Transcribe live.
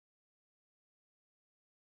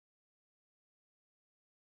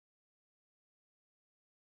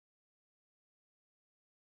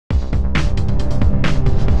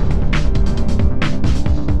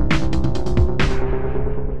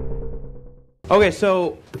Okay,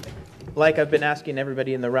 so like I've been asking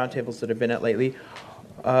everybody in the roundtables that I've been at lately,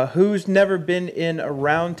 who's never been in a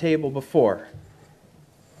roundtable before?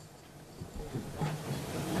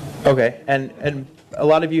 Okay, and a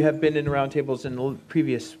lot of you have been in roundtables in the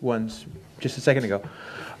previous ones just a second ago.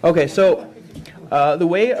 Okay, so the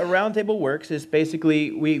way a roundtable works is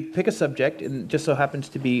basically we pick a subject, and it just so happens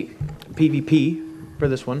to be PvP for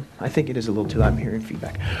this one. I think it is a little too loud. I'm hearing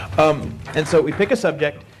feedback. And so we pick a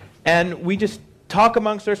subject, and we just talk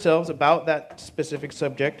amongst ourselves about that specific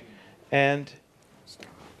subject. And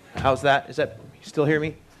how's that? Is that, you still hear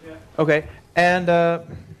me? Yeah. Okay, and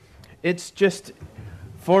it's just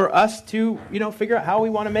for us to, figure out how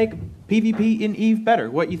we want to make PvP in EVE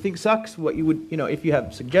better. What you think sucks, what you would, if you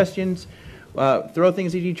have suggestions, throw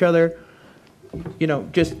things at each other,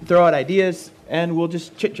 just throw out ideas, and we'll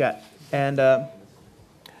just chit-chat. And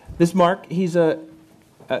this Mark, he's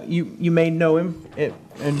you may know him in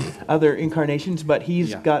other incarnations, but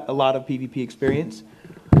he's got a lot of PvP experience.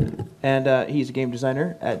 And he's a game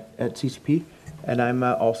designer at CCP, and I'm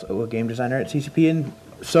also a game designer at CCP. And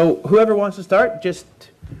so whoever wants to start, just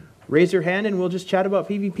raise your hand and we'll just chat about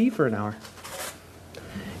PvP for an hour.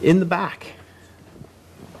 In the back.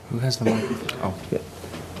 Who has the microphone? Oh. Yeah.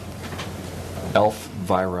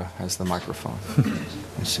 Elvira has the microphone.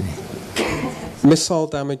 Let's see. Missile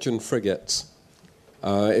damage and frigates.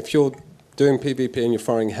 If you're doing PvP and you're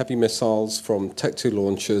firing heavy missiles from Tech 2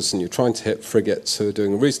 launchers and you're trying to hit frigates who are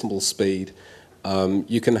doing a reasonable speed,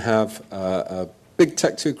 you can have a big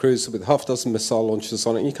Tech 2 cruiser with half a dozen missile launchers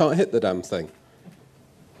on it and you can't hit the damn thing.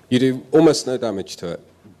 You do almost no damage to it.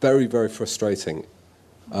 Very, very frustrating.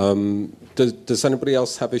 Does anybody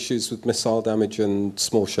else have issues with missile damage and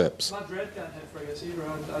small ships? My dread can't hit frigates either,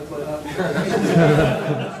 I'd like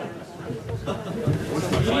that.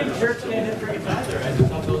 Even shirts can't hit frigates either, I just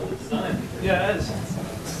don't know the design. Yeah, it is.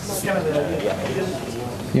 It's kind of the idea.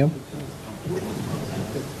 Yep.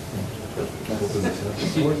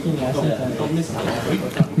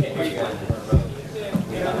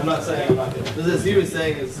 I'm not saying, as he was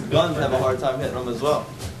saying, is guns have a hard time hitting them as well.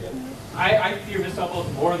 I fear missile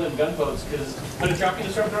boats more than gunboats because put a tracking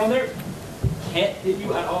disruptor on there, can't hit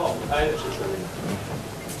you at all.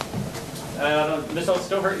 Missiles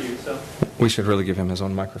still hurt you, so. We should really give him his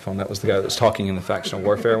own microphone. That was the guy that was talking in the factional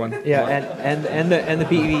warfare one. Yeah, and the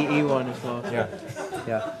PvE one as well. Yeah.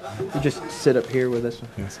 Yeah. You just sit up here with us.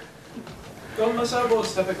 Yes. Gun missile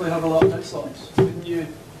boats typically have a lot of hit slots. Couldn't you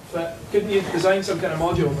design some kind of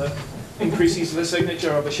module that increases the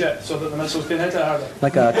signature of a ship so that the missiles can hit it harder?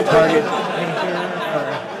 Like a target.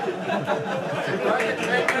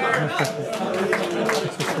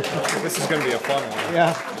 This is going to be a fun one.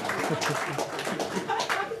 Yeah.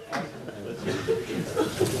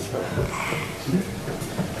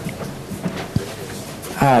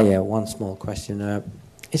 Yeah, one small question.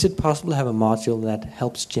 Is it possible to have a module that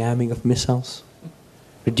helps jamming of missiles?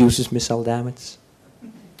 Reduces missile damage?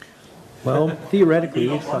 Well, theoretically,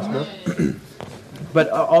 it's possible. But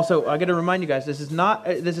also, I got to remind you guys, this is not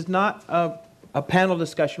a panel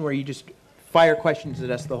discussion where you just fire questions at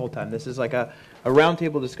us the whole time. This is like a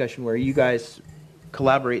roundtable discussion where you guys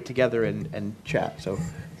collaborate together and chat. So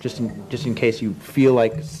just in case you feel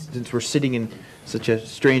like, since we're sitting in such a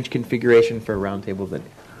strange configuration for a roundtable,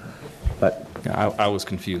 but Yeah, I was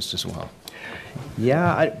confused as well.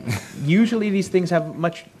 yeah, usually these things have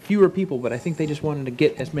much fewer people, but I think they just wanted to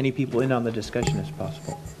get as many people in on the discussion as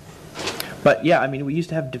possible. But yeah, I mean, we used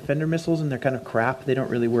to have defender missiles, and they're kind of crap. They don't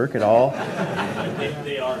really work at all.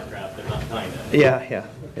 They are crap, they're not kind of. Yeah,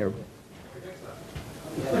 they're.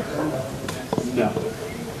 No.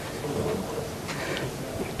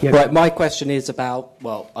 Yeah. Right, my question is about,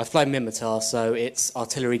 well, I've flown Mimitar, so it's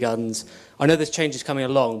artillery guns. I know there's changes coming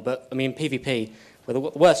along, but I mean, PvP, where the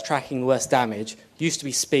worst tracking, the worst damage, used to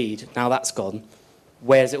be speed, now that's gone.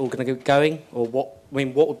 Where is it all going to go going? Or what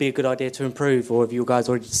would be a good idea to improve, or have you guys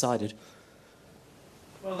already decided?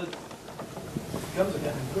 Well, the guns are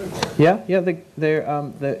getting improved. Yeah,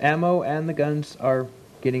 the ammo and the guns are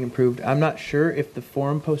getting improved. I'm not sure if the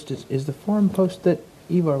forum post is the forum post that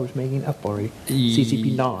Ivar was making up already.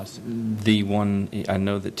 CCP NOS. The one, I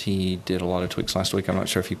know that he did a lot of tweaks last week. I'm not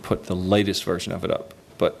sure if he put the latest version of it up,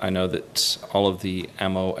 but I know that all of the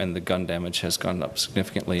ammo and the gun damage has gone up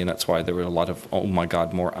significantly, and that's why there were a lot of, oh my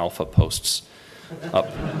God, more alpha posts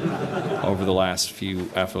up over the last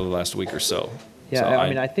after the last week or so. Yeah, so I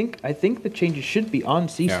mean, I think the changes should be on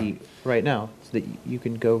CC right now, so that you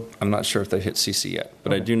can go. I'm not sure if they've hit CC yet,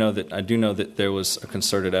 but okay. I do know that there was a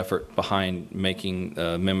concerted effort behind making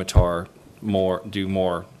Mimitar do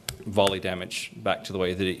more volley damage back to the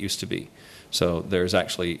way that it used to be. So there's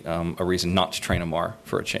actually a reason not to train a MAR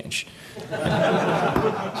for a change.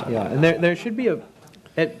 Yeah, and there should be a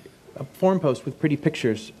forum post with pretty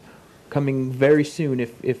pictures coming very soon,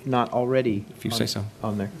 if not already. If you say so.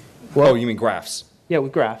 On there. Well, you mean graphs? Yeah,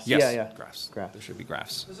 with graphs. Yes, Yeah. graphs. Graphs. There should be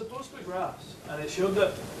graphs. There's a post with graphs, and it showed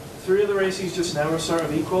that 3 of the races just now are sort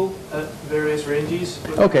of equal at various ranges.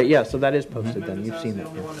 Okay, yeah, so that is posted then. You've seen the that.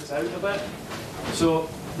 only one that's out a bit. So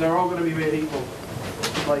they're all going to be made equal.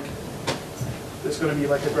 Like, there's going to be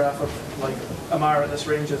like a graph of like Amara at this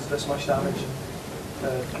range is this much damage.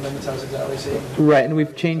 Minotaur's exactly the same. Right, and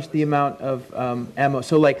we've changed the amount of ammo.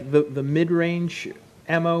 So like the mid-range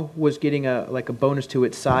ammo was getting a bonus to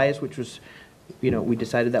its size, which was, we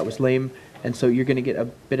decided that was lame, and so you're going to get a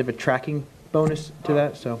bit of a tracking bonus to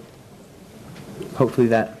that. So hopefully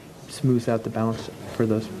that smooths out the balance for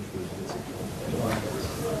those.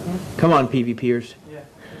 Come on, PvPers. Yeah.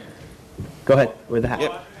 Go ahead with the hat.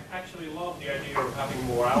 Well, I actually love the idea of having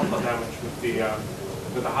more alpha damage with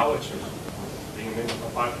the howitzers being in the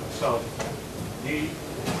fight itself. The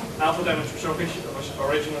alpha damage was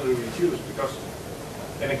originally reduced because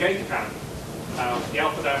in a gate camp, the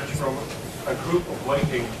alpha damage from a group of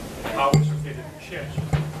waiting howitzer-fitted ships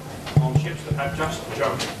on ships that had just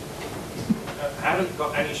jumped, hadn't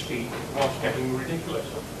got any speed, was getting ridiculous.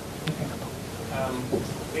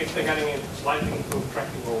 If they're getting it slightly improved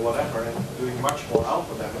tracking or whatever and doing much more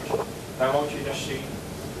alpha damage, then won't you just see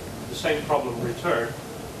the same problem return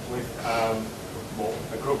with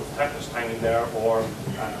a group of Tempest hanging there or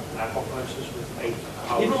apocalypses with 8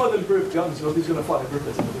 hours? Even with improved guns, nobody's going to fly a group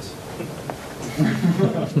into this.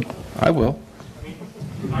 I will.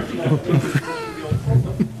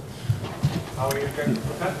 How are you going to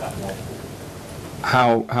prevent that one?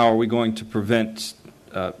 How are we going to prevent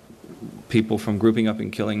people from grouping up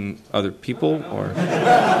and killing other people, or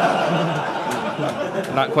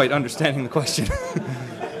not quite understanding the question?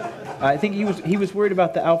 I think he was worried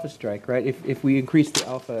about the alpha strike, right? If we increase the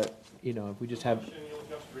alpha, if we just have. You'll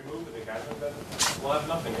just remove it again and then we'll have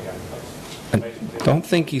nothing again. I don't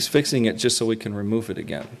think he's fixing it just so we can remove it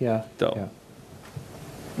again. Yeah. Though. Yeah.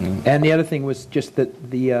 And the other thing was just that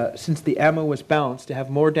since the ammo was balanced to have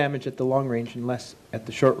more damage at the long range and less at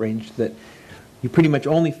the short range, that you pretty much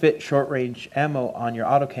only fit short range ammo on your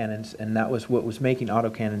autocannons, and that was what was making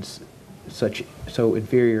autocannons so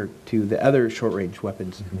inferior to the other short range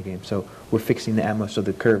weapons in the game. So we're fixing the ammo so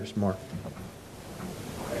the curves more.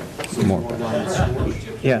 More.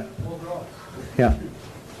 Yeah. Yeah.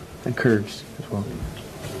 And curves as well.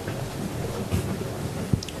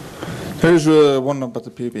 Here's one about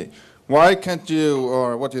the PvP. Why can't you,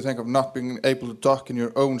 or what do you think of not being able to dock in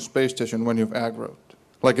your own space station when you've aggroed?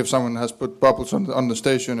 Like if someone has put bubbles on the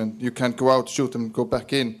station and you can't go out, shoot them, go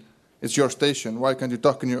back in. It's your station. Why can't you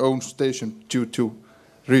dock in your own station due to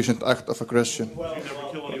recent act of aggression? Well, you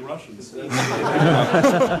never kill any Russians.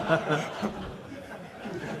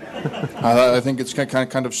 I think it's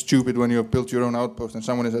kind of stupid when you have built your own outpost and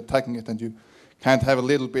someone is attacking it and you can't have a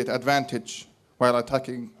little bit advantage while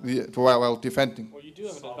attacking while defending. Well, you do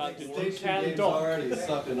have an advantage. You can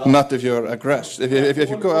dock. Not if you're aggressive. If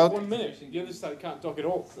you go out. 1 minute, the other side can't dock at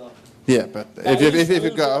all. Yeah, but if you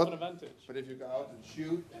go out. But if you go out and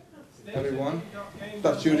shoot everyone,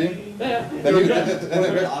 start shooting. Yeah. Then you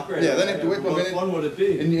have to wait 1 minute. Fun would it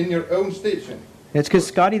be? In your own station. It's because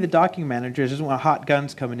Scotty, the docking manager, doesn't want hot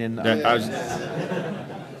guns coming in.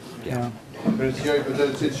 Yeah. But it's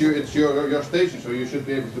your station, so you should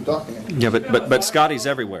be able to dock in it. Yeah, but Scotty's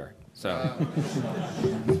everywhere. So.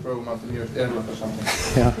 Throw him out in your airlock or something.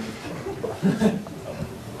 Yeah.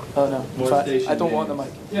 Oh no! I don't want the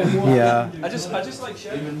mic. Yeah. I just like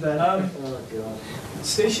shouting.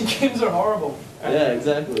 Station games are horrible. Yeah,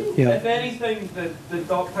 exactly. Yeah. If anything, the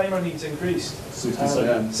dock timer needs increased. 60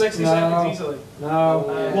 seconds. 60 seconds easily. No.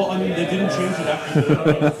 Well, I mean, they didn't change it after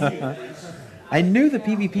the... I knew the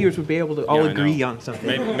PvPers would be able to all Yeah, I agree know. on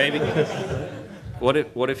something. Maybe.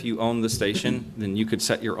 What if you own the station? Then you could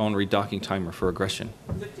set your own redocking timer for aggression.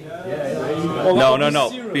 Well, No.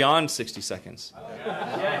 zero. Beyond 60 seconds.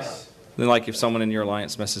 Yes. Then, like, if someone in your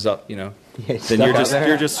alliance messes up, Yeah, then stuck you're out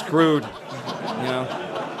there. just screwed.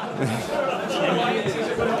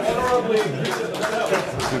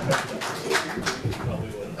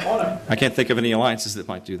 I can't think of any alliances that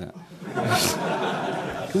might do that.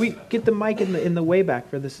 Can we get the mic in the way back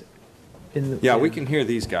for this? Yeah, we can hear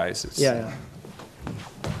these guys. Yeah.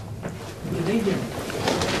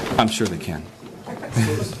 I'm sure they can.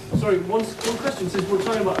 Sorry, one question. Since we're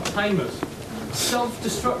talking about timers,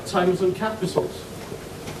 self-destruct timers on cat missiles.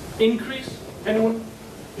 Increase? Anyone?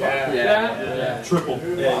 Yeah. Triple.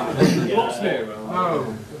 Lots more.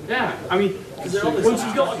 Oh. Yeah. I mean, Once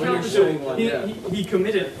you've got a counter, he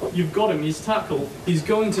committed. You've got him. He's tackled. He's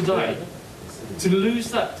going to die. To lose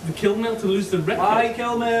the kill mail, to lose the rep. Bye,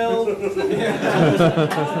 kill mail.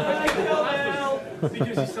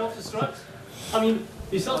 Because he self-destructs. I mean,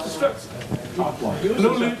 he self-destructs.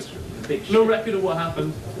 No loot, no record of what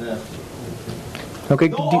happened. Yeah. Okay,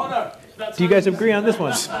 No honor. do you guys agree on this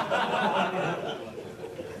one?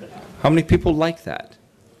 How many people like that?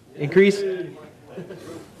 Increase?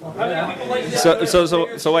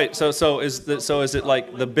 So wait. So is it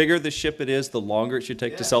like the bigger the ship it is, the longer it should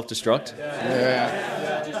take to self-destruct?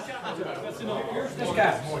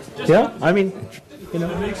 Yeah, I mean, you know,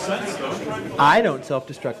 I don't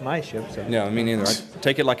self-destruct my ship, so. Yeah, me neither. I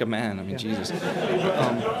take it like a man. I mean, Jesus.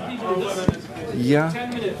 Yeah. 10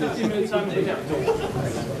 minutes, 15 minutes time to pick up.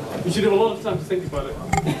 You should have a lot of time to think about it.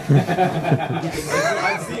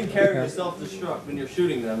 I've seen characters self-destruct when you're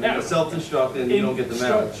shooting them. Yeah. You self-destruct and you don't get them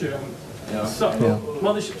out. Yeah. So,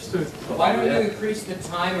 motherships too. Why don't you increase the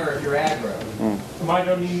timer of your aggro? Why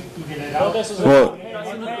don't you get it out? Well,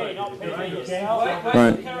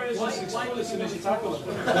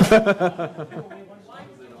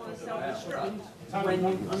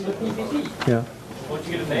 Yeah. To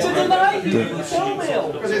deny you kill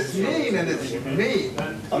mail. Because it's mean and it's mean.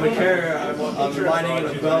 I'm a carrier. I'm riding in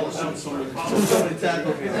a belt. Somebody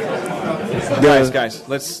tackled me. Guys,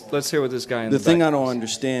 let's hear what this guy in the The thing back I don't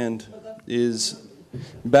understand is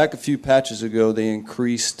back a few patches ago they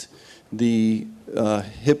increased the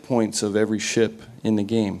hit points of every ship in the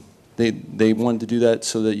game. They wanted to do that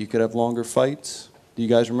so that you could have longer fights. Do you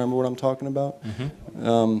guys remember what I'm talking about?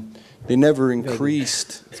 Mm-hmm. They never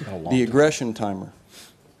increased the aggression timer,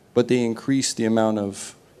 but they increased the amount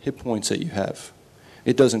of hit points that you have.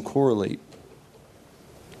 It doesn't correlate.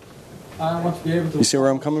 I want to be able to... You see where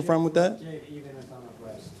I'm coming from with that? Even if I'm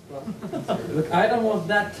at rest. Look, I don't want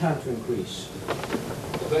that time to increase.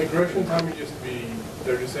 The aggression timer used to be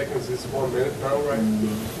 30 seconds. It's 1 minute now, right?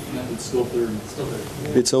 It's still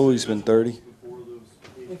 30. It's always been 30.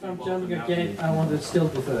 If I'm jumping a gate, I want it still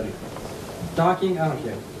to 30. Docking, I don't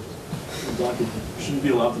care. Docking. Shouldn't be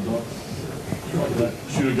allowed to dock.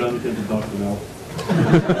 Shoot a gun, you can't dock it now.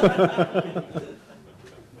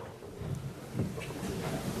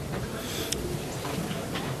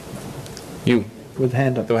 You. With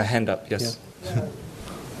hand up. Go a hand up, yes. Yeah.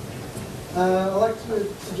 I'd like to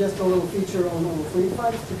suggest a little feature on fleet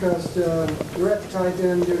fights because you're at the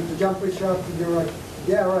Titan, the jump bridge up, and you're like,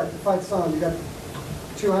 yeah, right, the fight's on. You got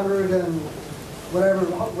 200 and whatever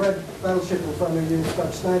red battleship in front of you,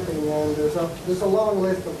 start sniping, and there's a long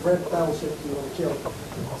list of red battleships you want to kill.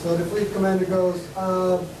 So the fleet commander goes,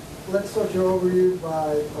 let's sort your overview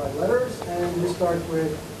by letters, and you start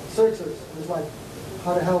with Xerxes. It's like,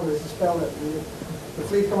 how the hell does he spell it? And the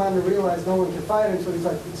fleet commander realized no one can fight him, so he's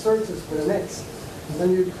like, it's Xerxes with an X. And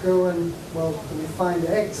then you go and, well, you find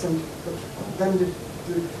the X, and then the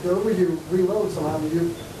overview reloads somehow.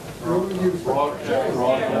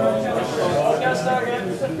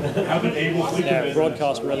 Yeah,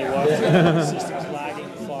 broadcast really well. System's lagging.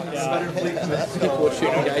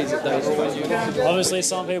 Obviously,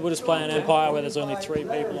 some people just play an Empire where there's only 3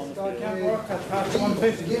 people on the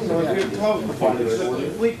field.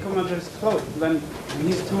 The fleet commander is close, then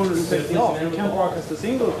he's 250 off. He can't broadcast a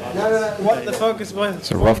single. What the fuck is with?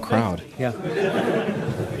 It's a rough crowd. Yeah.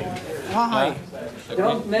 Why?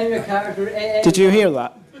 Don't name your character AA. Did you hear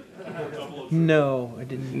that? No, I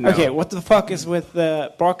didn't. Okay, what the fuck is with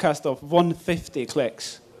the broadcast of 150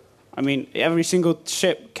 clicks? I mean, every single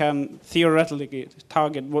ship can theoretically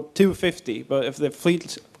target 250, but if the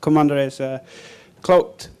fleet commander is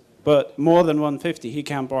cloaked, but more than 150, he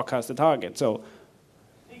can't broadcast the target. So,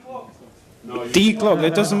 decloaked.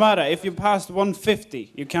 It doesn't matter. If you passed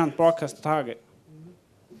 150, you can't broadcast the target.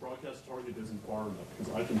 The broadcast target isn't far enough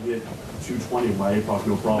because I can hit 220 with my APOC,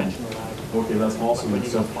 no problem. Okay, that's awesome,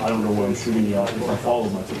 except I don't know where I'm shooting at if I follow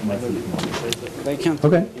my fleet commander. They can't.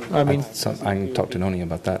 Okay, I mean... I can talk to Noni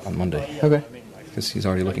about that on Monday. Okay. Because he's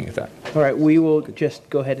already looking at that. All right, we will just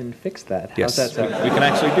go ahead and fix that. Yes, How's that sound? we can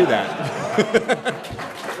actually do that.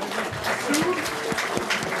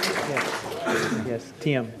 Yes,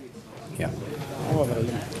 TM. Yeah.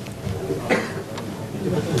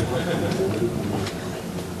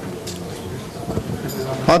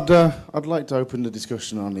 I'd like to open the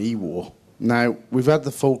discussion on E-War. Now, we've had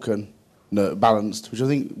the Falcon balanced, which I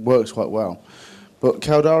think works quite well. But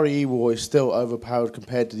Caldari E-War is still overpowered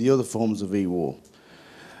compared to the other forms of E-War.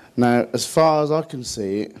 Now, as far as I can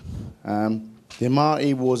see it, the Amar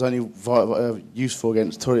E-War is only useful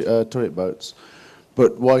against turret boats.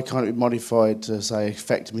 But why can't it be modified to, say,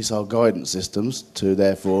 effective missile guidance systems to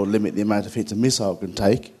therefore limit the amount of hits a missile can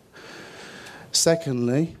take?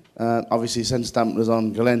 Secondly, obviously sensor dampeners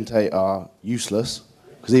on Galente are useless,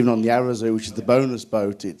 because even on the Arazu, which is the bonus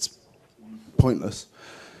boat, it's pointless.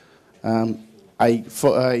 A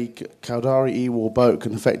Caldari E-War boat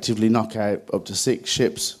can effectively knock out up to 6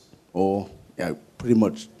 ships, or pretty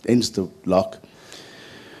much insta-lock.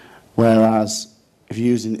 Whereas if you're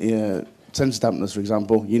using sensor dampeners, for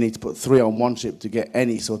example, you need to put 3 on one ship to get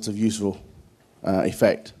any sort of useful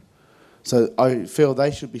effect. So I feel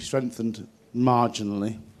they should be strengthened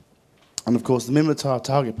marginally. And of course, the Mimitar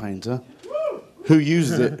target painter, who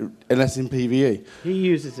uses it unless in PvE? He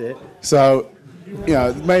uses it. So,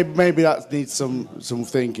 maybe that needs some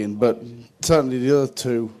thinking, but certainly the other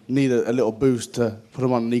two need a little boost to put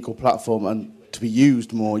them on an equal platform and to be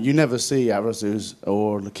used more. You never see Arazus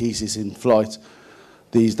or Lachesis in flight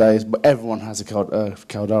these days, but everyone has a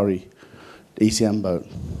Caldari ECM boat.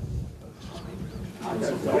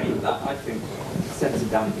 I think sensor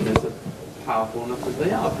dampeners are powerful enough as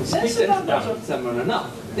they are. Sensor dampeners are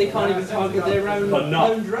enough. They can't even target their own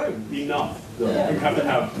drone. Enough. Yeah. You have to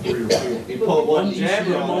have 3 or 4. You put one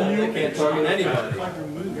jammer on there, they can't target anybody.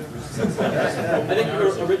 I think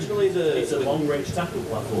originally it's a long-range tactical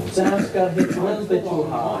platform. The dam's got hit a little bit too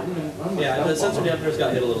hard. Yeah, the sensor dampeners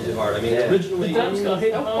got hit a little too hard. I mean, originally the dams got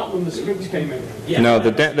hit hard when the scripts came in. Yeah. No,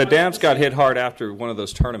 the dams got hit hard after one of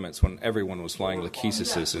those tournaments when everyone was flying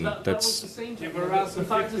Lachesis, and that's. Whereas the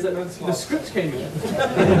fact is that the scripts came in.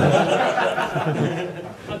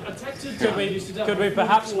 Could we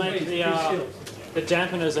perhaps make the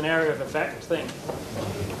dampeners an area of effect thing?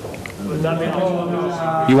 Would that be an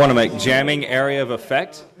option? You want to make jamming area of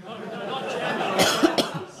effect? Not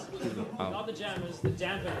the jammers, the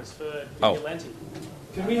dampeners for Oh. Galente.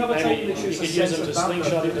 Can we have a Maybe you could use them to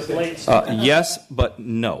slingshot into plates. Yes, but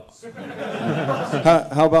no.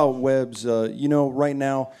 How about webs? Right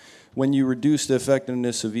now, when you reduce the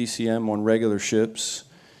effectiveness of ECM on regular ships,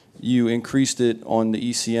 you increased it on the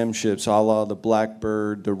ECM ships, a la the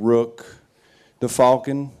Blackbird, the Rook, the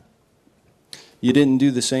Falcon. You didn't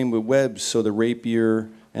do the same with webs, so the Rapier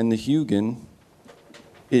and the Hugin,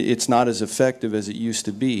 it's not as effective as it used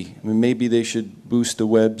to be. I mean, maybe they should boost the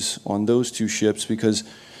webs on those 2 ships, because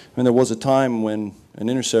there was a time when an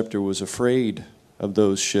interceptor was afraid of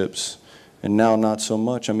those ships, and now not so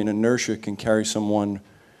much. I mean, inertia can carry someone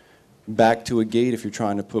back to a gate if you're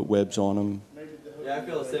trying to put webs on them. Yeah, I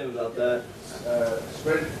feel the same about that.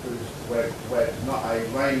 Strength boost web, not a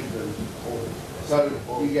range boost. So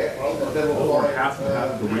you get have to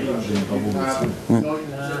have the range and double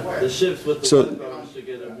the The ships with the web should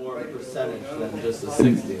get a more percentage than just a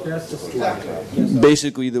 60.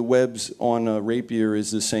 Basically, the webs on a Rapier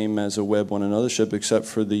is the same as a web on another ship, except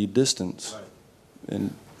for the distance.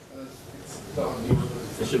 And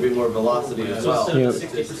There should be more velocity as well. So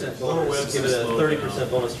instead of 60% bonus, give it a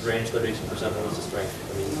 30% bonus to range, 30% bonus to strength.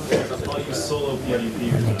 I mean, use solo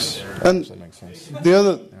PvP. And the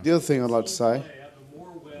other thing I'd like to say.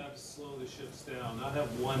 More webs slow the ships down, not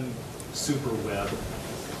have one super web.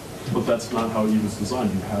 But that's not how it was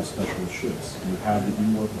designed. You have special ships. You have the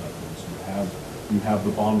E-War platforms. You have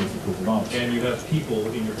the bombers that go up. And you have people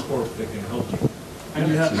in your corp that can help you. And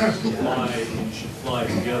you have to fly, and you should fly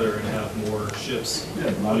together and have more ships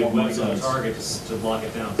putting webs on targets to lock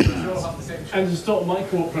it down. And to stop my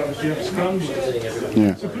corp premise, you have scramblers.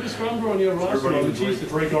 Yeah. So put a scrambler on your Raspberry and use it.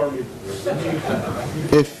 Break army.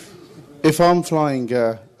 If I'm flying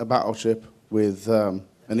a battleship with an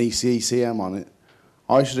ECM on it,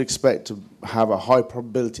 I should expect to have a high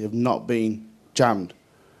probability of not being jammed.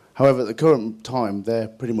 However, at the current time, they're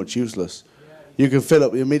pretty much useless. You can fill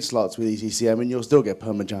up your mid slots with ECM and you'll still get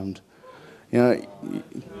perma-jammed.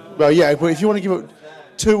 Well, yeah, but if you want to give up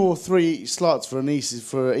 2 or 3 slots for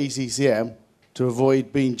ECCM to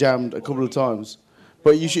avoid being jammed a couple of times,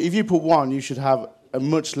 but if you put 1, you should have a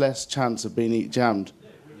much less chance of being jammed.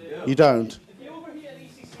 You don't. If you overheat an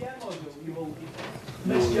ECCM module, you will be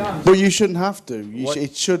less jammed. But you shouldn't have to.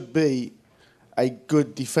 It should be a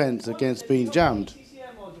good defense against being jammed.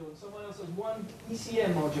 ECCM module, and someone else has one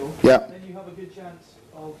ECM module. Yeah. Then you have a good chance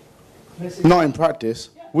of missing. Not in practice.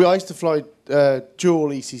 I used to fly dual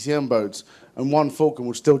ECCM boats, and one Falcon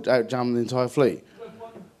would still out-jam the entire fleet.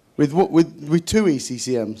 With 2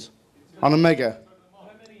 ECCMs on a Mega.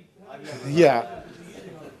 Yeah.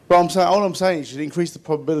 But all I'm saying is you should increase the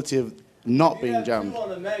probability of not being jammed. If you have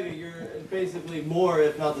 2 on a Mega, you're basically more,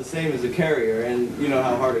 if not the same, as a carrier, and you know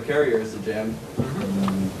how hard a carrier is to jam.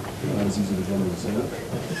 That's easy to generally say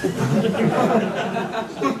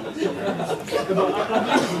But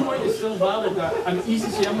I think the point is still valid that an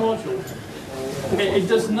ECCM module, it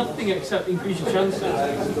does nothing except increase your chances.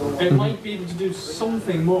 It might be able to do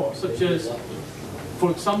something more, such as for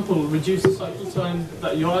example, reduce the cycle time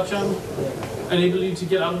that you are jammed, enable you to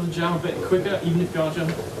get out of the jam a bit quicker, even if you are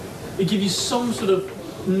jammed. It gives you some sort of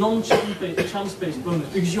chance-based bonus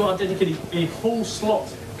because you are dedicating a whole slot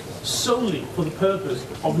solely for the purpose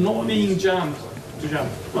of not being jammed to jam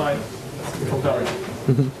by Valkyrie.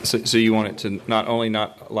 So you want it to not only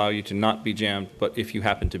not allow you to not be jammed, but if you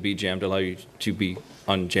happen to be jammed, allow you to be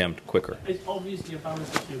unjammed quicker. It's obviously a balance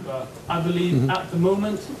issue, but I believe at the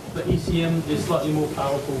moment the ECM is slightly more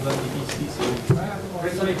powerful than the ECM.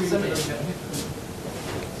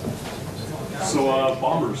 So,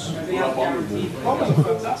 bombers. What about bombers? Bombers are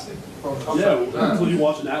fantastic. Yeah, until you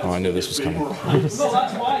watch an ad. Oh, I knew this was coming. Well,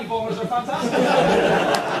 that's why bombers are fantastic.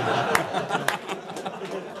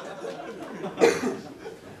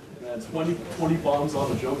 Man, 20 bombs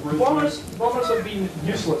on a jump bridge. Bombers have been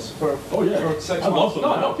useless for, for 6 months. I love them.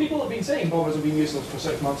 No, people have been saying bombers have been useless for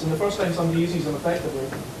 6 months, and the first time somebody uses them effectively,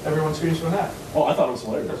 everyone screams for that. Oh, I thought it was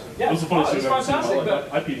hilarious. Yeah, it was the funniest it's thing I've ever seen in my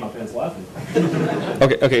fantastic, life. I peed my pants laughing.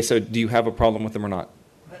 Okay, so do you have a problem with them or not?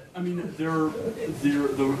 I mean, the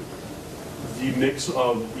mix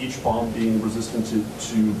of each bomb being resistant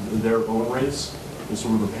to their own race is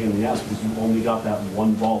sort of a pain in the ass because you only got that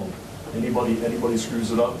one volley. Anybody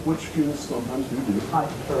screws it up, which you sometimes do.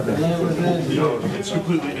 You know, it's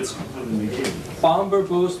completely negated. Bomber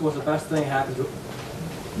boost was the best thing that happened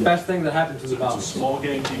to the bomb. It's a small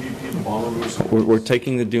game PvP, the bomber boost. We're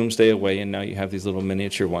taking the Doomsday away, and now you have these little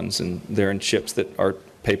miniature ones, and they're in chips that are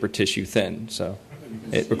paper tissue thin. So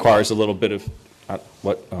it requires a little bit of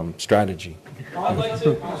strategy. I'd like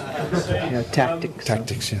to say, tactics.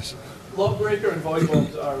 Tactics, yes. Lockbreaker and void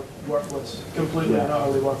bombs are worthless, completely and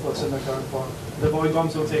utterly worthless in their current form. The void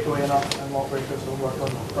bombs will take away enough, and lockbreakers will work on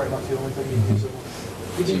pretty much the only thing you can use them on.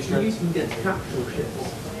 You can use them against capital ships.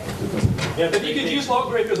 Yeah, but you could use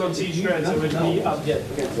lockbreakers on siege dreads. It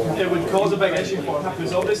would cause a big issue for them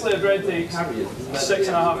because obviously a dread takes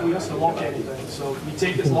 6.5 weeks to lock anything. So you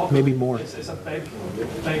take this lock. Maybe more. It's a big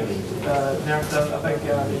nerf down. A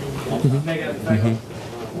big negative thing.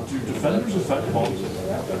 Do defenders affect bombs?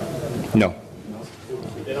 No.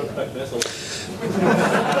 They don't affect missiles.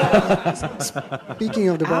 Speaking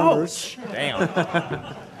of the bombers. Damn.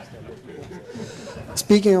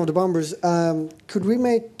 Speaking of the bombers, could we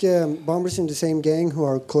make bombers in the same gang who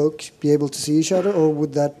are cloaked be able to see each other, or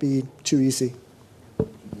would that be too easy?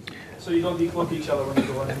 So you don't decloak each other when you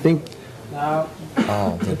go in. I think No.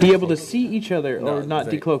 be able to see each other or not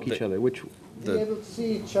decloak each other. Which Be able to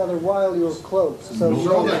see each other while you're cloaked. So you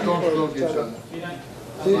No, don't they have don't to cloak each other. other.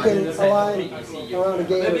 So you can align around a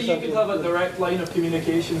game or Maybe you could something. have a direct line of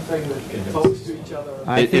communication thing that talks to each other.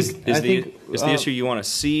 Is the issue you want to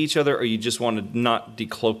see each other, or you just want to not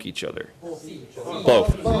decloak each other?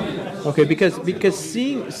 Both. Okay, because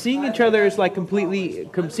seeing each other is like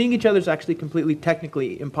seeing each other is actually completely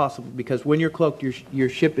technically impossible because when you're cloaked, your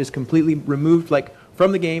ship is completely removed like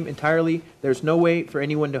from the game entirely. There's no way for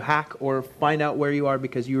anyone to hack or find out where you are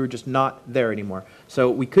because you are just not there anymore.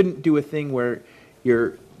 So we couldn't do a thing where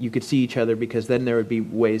you could see each other because then there would be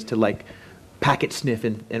ways to like packet sniff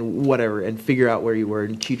and whatever and figure out where you were,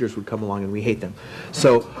 and cheaters would come along and we hate them.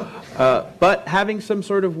 So, but having some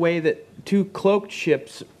sort of way that two cloaked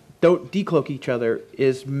ships don't decloak each other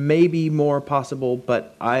is maybe more possible,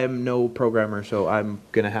 but I am no programmer, so I'm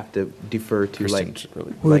going to have to defer to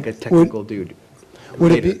like a technical dude.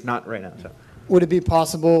 Would Later, it be, not right now. So. Would it be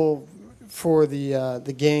possible for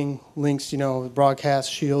the gang links, broadcast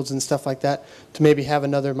shields and stuff like that, to maybe have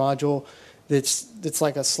another module that's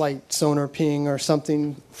like a slight sonar ping or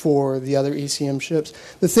something for the other ECM ships?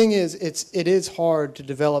 The thing is, it is hard to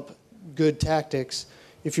develop good tactics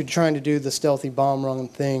if you're trying to do the stealthy bomb run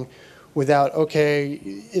thing without,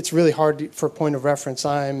 it's really hard for point of reference.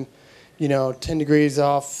 I'm, 10 degrees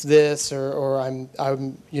off this, or I'm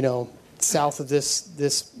south of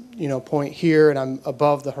this point here, and I'm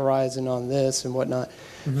above the horizon on this and whatnot.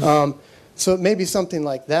 Mm-hmm. So it may be something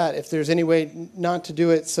like that. If there's any way not to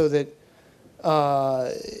do it so that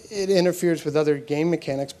it interferes with other game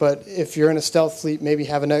mechanics, but if you're in a stealth fleet, maybe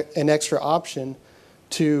have an extra option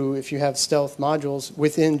to, if you have stealth modules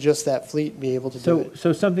within just that fleet, be able to do it.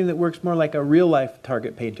 So something that works more like a real life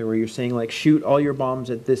target painter, where you're saying like shoot all your bombs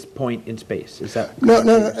at this point in space. Is that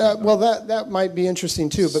No. Well, that might be interesting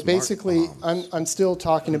too. But basically, I'm still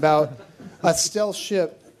talking about a stealth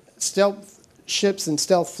ship. Stealth ships and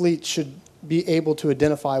stealth fleets should be able to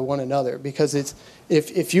identify one another, because it's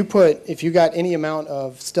if you got any amount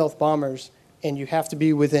of stealth bombers and you have to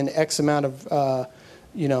be within X amount of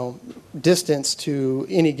distance to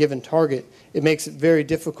any given target, it makes it very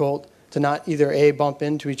difficult to not either bump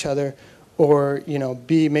into each other or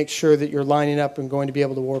B, make sure that you're lining up and going to be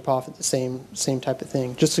able to warp off at the same type of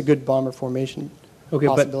thing. Just a good bomber formation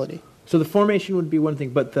possibility. So the formation would be one thing,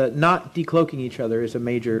 but the not decloaking each other is a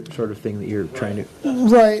major sort of thing that you're trying to...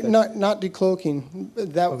 Right, not decloaking.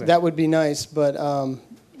 That would be nice, but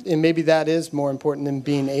and maybe that is more important than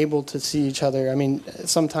being able to see each other. I mean,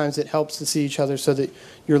 sometimes it helps to see each other so that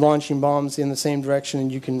you're launching bombs in the same direction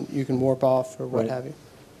and you can warp off or what have you.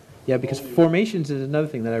 Yeah, because formations is another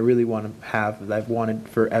thing that I really want to have, that I've wanted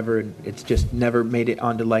forever, and it's just never made it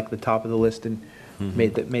onto like the top of the list and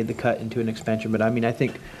made the cut into an expansion. But I mean, I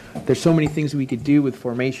think there's so many things we could do with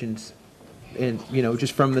formations, and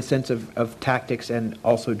just from the sense of tactics and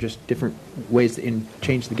also just different ways to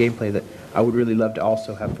change the gameplay, that I would really love to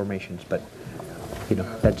also have formations. But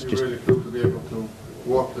that's just really cool to be able to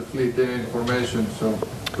walk the fleet in formation. So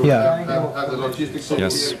have the logistics.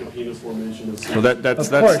 Yes. Well, that's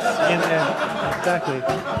of course. Exactly.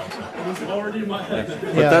 It was already in my head.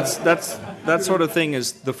 But that sort of thing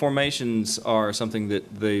is, the formations are something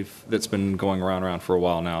that's been going around for a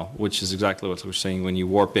while now, which is exactly what we're saying. When you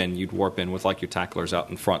warp in, you'd warp in with like your tacklers out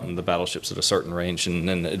in front and the battleships at a certain range, and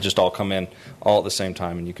then it just all come in all at the same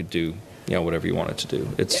time, and you could do whatever you wanted to do.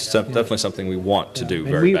 It's definitely something we want to do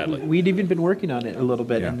very badly. We'd even been working on it a little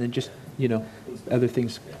bit, and then just other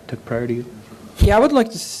things took priority. Yeah, I would like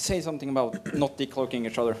to say something about not decloaking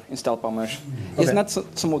each other in stealth bombers. Isn't that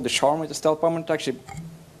some of the charm with the stealth bomber, to actually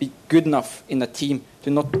be good enough in a team to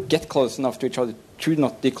not get close enough to each other, to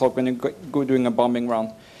not decloak when you go doing a bombing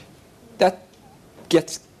round? That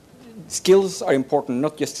gets... Skills are important,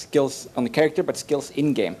 not just skills on the character, but skills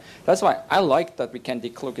in-game. That's why I like that we can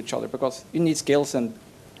decloak each other, because you need skills and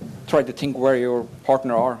try to think where your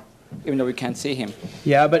partner are, even though you can't see him.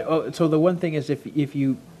 Yeah, but so the one thing is, if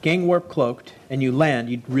you gang warp cloaked and you land,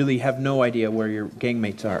 you'd really have no idea where your gang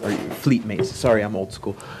mates are, or your fleet mates. Sorry, I'm old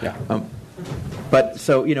school. Yeah. But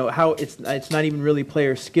so how it's not even really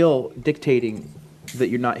player skill dictating that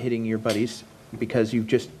you're not hitting your buddies, because you've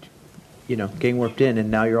just gang warped in and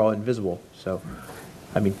now you're all invisible. So,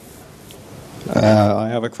 I mean. I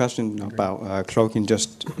have a question about cloaking,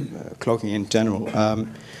 cloaking in general.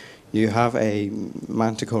 You have a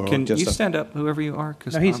manticore. Can you stand up, whoever you are?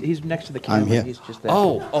 No, he's next to the camera. I'm here. He's just there.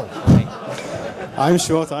 Okay. I'm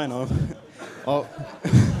short, I know. Oh.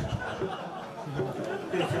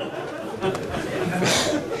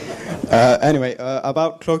 Anyway,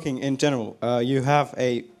 about cloaking in general, you have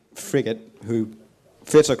a frigate who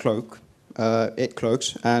fits a cloak. It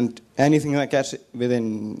cloaks, and anything that gets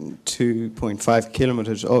within 2.5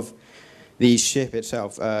 kilometers of the ship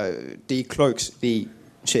itself decloaks the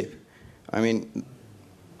ship. I mean,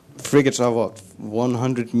 frigates are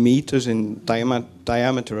 100 meters in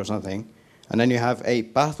diameter or something, and then you have a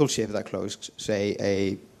battleship that cloaks,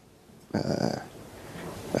 say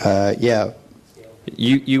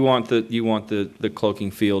You want the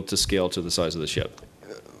cloaking field to scale to the size of the ship.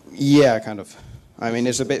 Yeah, kind of. I mean,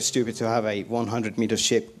 it's a bit stupid to have a 100-meter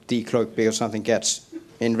ship decloaked because something gets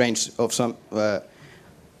in range of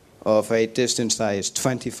a distance that is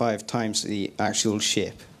 25 times the actual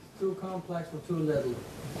ship. Too complex or too little.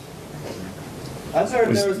 I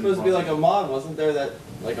heard there was supposed to be like a mod, wasn't there? That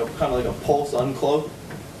kind of like a pulse uncloak,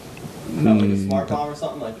 like a smart bomb or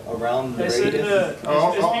something, like around the It's radius. It's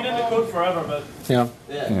been in the code forever, but yeah.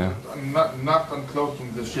 Not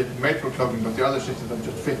uncloaking the ship made for cloaking, but the other ships that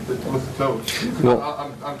just fit with the clothes.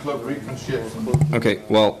 Uncloak recon ships. Okay,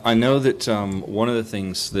 well, I know that one of the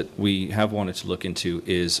things that we have wanted to look into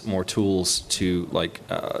is more tools to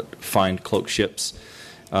find cloaked ships,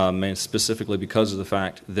 and specifically because of the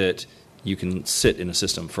fact that you can sit in a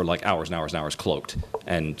system for like hours and hours and hours cloaked,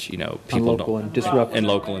 and people don't and disrupt and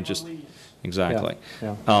local and just exactly.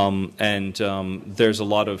 Yeah. There's a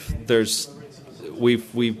lot of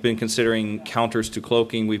we've been considering counters to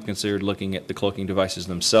cloaking. We've considered looking at the cloaking devices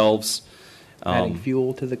themselves. Adding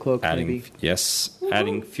fuel to the cloak, maybe? Yes,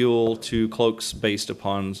 adding fuel to cloaks based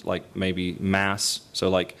upon maybe mass.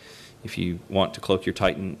 So if you want to cloak your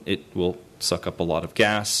Titan, it will suck up a lot of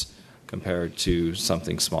gas compared to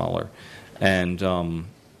something smaller. And Don't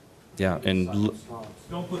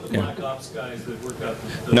put the Black Ops guys that work out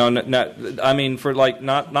the... No,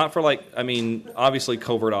 I mean obviously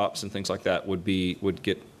covert ops and things like that would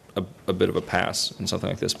get a bit of a pass and something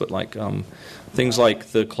like this, but things like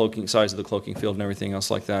the cloaking size of the cloaking field and everything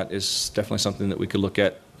else like that is definitely something that we could look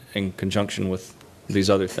at in conjunction with these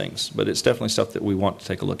other things. But it's definitely stuff that we want to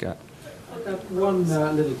take a look at. One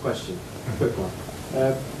little question, a quick one.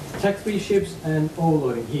 Tech-3 ships and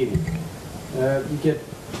overloading heating. You get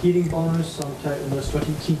heating bonus on the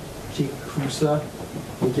strategic cruiser.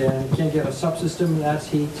 You can get a subsystem that adds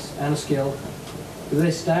heat and a skill. Do they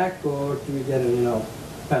stack, or do we get it,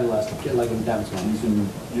 penalized, get like in damage lines?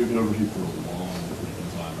 You can overheat for a long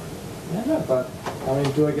freaking time. Yeah, no, but I mean,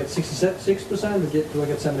 do I get 66% or do I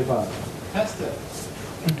get 75? Test it.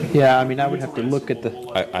 Yeah, I mean, I would have to look at the.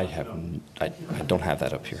 I don't have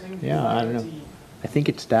that up here. Yeah, I don't know. I think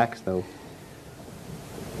it stacks though.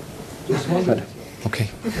 Just wondering. Okay.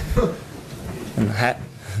 And the hat.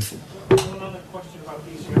 One other question about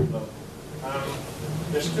DCM though.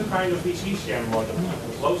 There's two kinds of DCM module.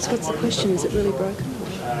 What's the question? Is it really broken?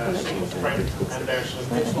 Single strength, and there's a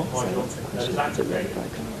mid-slot module that is activated.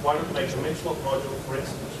 Why not make a mid-slot module, for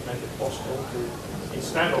instance, make it possible to,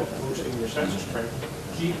 instead of boosting your sensor strength,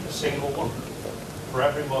 keep a single one for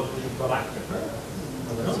every module you've got active.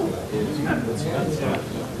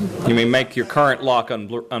 You mean make your current lock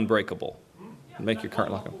unbreakable? Make your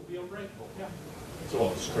current lock I'm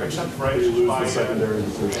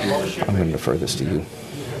going to defer this to you.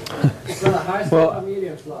 Well,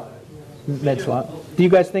 med slot. Do you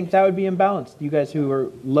guys think that would be imbalanced? You guys who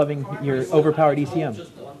are loving your overpowered ECM?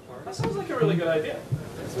 That sounds like a really good idea.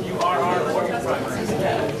 You are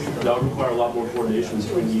That would require a lot more coordination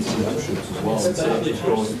between ECM ships as well. Instead of just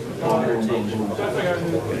going.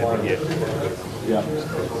 Yeah.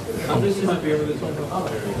 This might be over the top.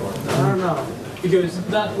 I don't know. Because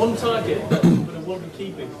that one target that I'm going to want to be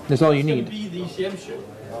keeping. That's all you need. Be the ECM ship.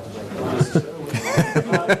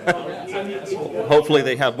 Hopefully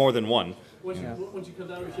they have more than one. Once you come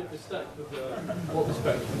down with a ship that's stacked with what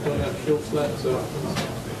respect, you don't have shields left, so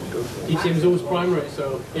ECM is always primary.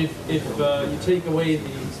 So if you take away the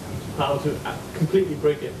power to completely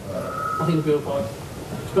break it, I think it'll be fine.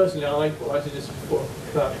 Personally, I like what I suggested before,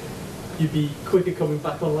 that you'd be quicker coming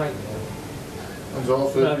back online. And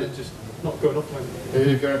also, rather than just not going offline.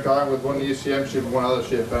 if you're in a car with one ECM ship and one other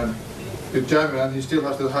ship, and you jam it, and he still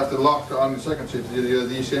has to lock on the second ship, the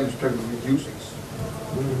ECM is practically useless.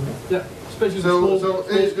 Yeah, especially even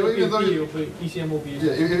though ECM will be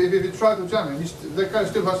yeah, if you try to jam it, the guy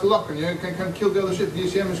still has to lock on you and can kill the other ship. The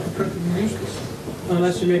ECM is practically useless.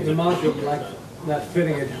 Unless you make the module like that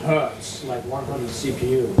fitting it hurts, like 100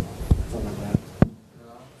 CPU, something like that.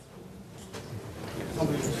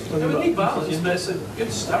 We need balance, and that's a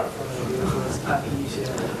good start for at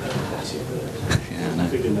ECM.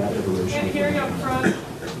 Hearing up front.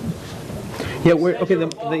 Yeah,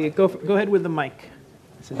 okay. Go ahead with the mic.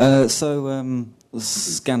 The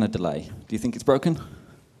scanner delay. Do you think it's broken?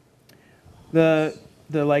 The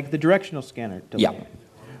directional scanner delay.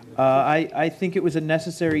 Yeah. I think it was a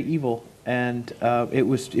necessary evil, and it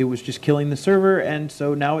was just killing the server, and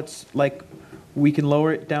so now it's like we can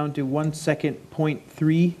lower it down to 1 second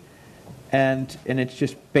 0.3, and it's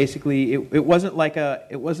just basically it wasn't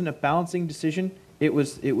a balancing decision. It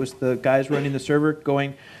was the guys running the server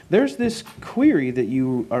going, there's this query that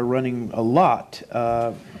you are running a lot.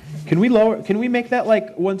 Can we make that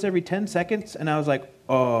like once every 10 seconds? And I was like,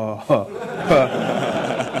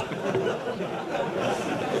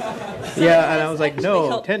 yeah, and I was like,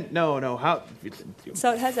 no, how?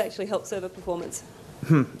 So it has actually helped server performance.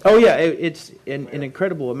 Oh yeah, it's an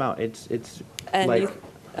incredible amount. It's and like,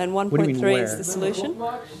 and what do you mean 1.3 is the solution.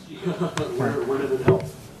 Where did it help?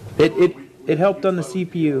 It helped on the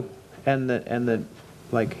CPU and the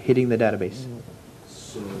like hitting the database.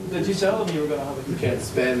 Did you tell them you were going to have it? You can't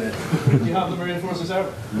spam it. Do you have the reinforced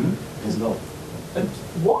server? Doesn't help. And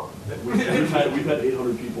what? We've had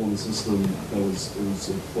 800 people in the system. It was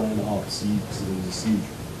a plan op siege. It was a siege.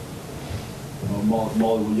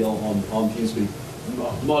 Molly will yell on TeamSpeak,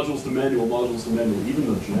 modules to manual, modules to manual. Even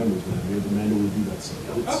the jammers, man, we had to manually do that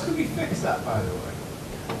stuff. How could we fix that, by the way?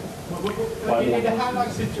 In a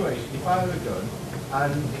hand-like situation, you fire a gun,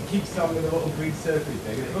 and it keeps on with a little green circuit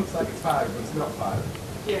thing, and it looks like it's fired, but it's not fired.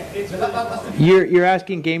 Yeah, it's You're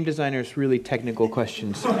asking game designers really technical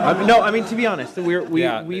questions. I mean to be honest,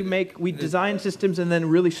 we design systems and then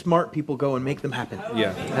really smart people go and make them happen.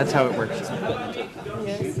 Yeah, that's how it works.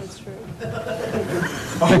 Yes, that's true.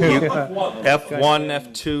 F1,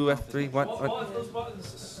 F2, F3, what? Those buttons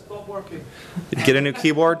stop working. Did you get a new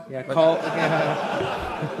keyboard? Yeah, call.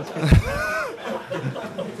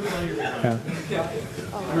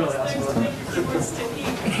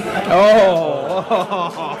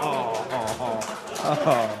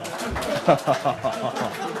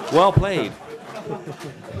 Well played.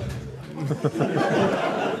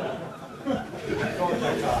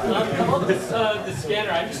 About the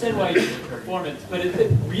scanner, I understand why you need performance, but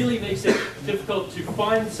it really makes it difficult to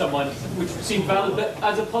find someone, which seemed valid. But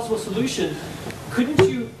as a possible solution, couldn't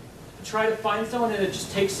you try to find someone and it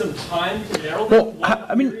just takes some time to narrow them? Well,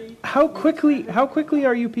 I mean, how quickly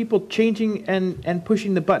are you people changing and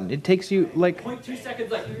pushing the button? It takes you like 0.2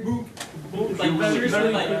 seconds, like move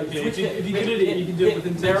seriously, like, If you can do it, you can do it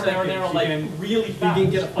within 10 seconds. narrow, like, really fast. You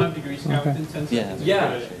can get a 5-degree scout within 10 seconds.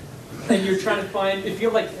 Yeah. And you're trying to find, if you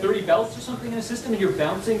have like 30 belts or something in a system and you're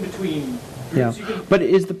bouncing between Yeah, groups, you can... but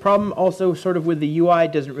is the problem also sort of with the UI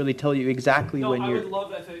doesn't really tell you exactly when I you're... would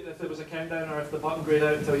love if there was a countdown or if the button grayed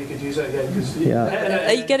out until you could use it again.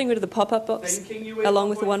 Are you getting rid of the pop-up box along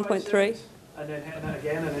with the 1.3? And then hitting it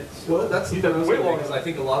again, and it's... Well, that's the thing is I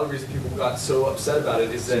think a lot of the reason people got so upset about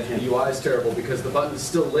it is that the UI is terrible because the button is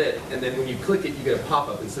still lit, and then when you click it, you get a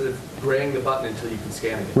pop-up instead of graying the button until you can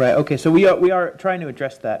scan it. Right, okay, so we are trying to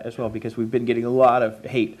address that as well because we've been getting a lot of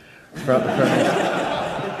hate from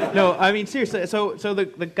it. No, I mean, seriously, so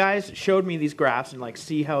the guys showed me these graphs and, like,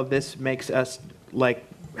 see how this makes us, like,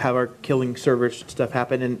 have our killing server stuff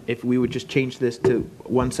happen, and if we would just change this to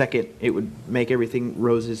 1 second, it would make everything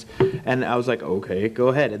roses. And I was like, okay, go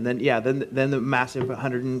ahead. And then then the massive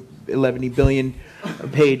 111 billion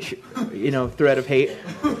page, thread of hate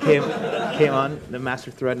came on, the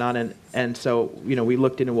master thread on, and so we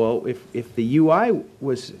looked into, well, if the UI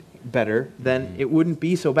was better, then it wouldn't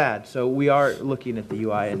be so bad. So we are looking at the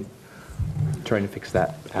UI and trying to fix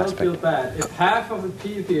that Don't aspect. feel bad. If half of the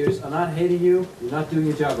PvPers are not hating you, you're not doing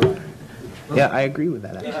your job right. Yeah, I agree with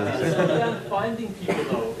that, If you actually. slowed down finding people,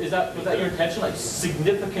 though, was that your intention? Like,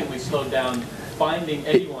 significantly slowed down finding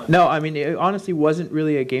anyone? No, I mean, it honestly wasn't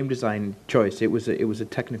really a game design choice. It was a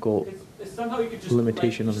technical Somehow you could just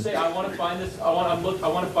limitation like, of say, it. I want to find this. I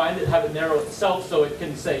want to find it. Have it narrow itself so it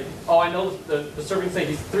can say, oh, I know the server can say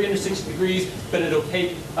he's 360 degrees, but it'll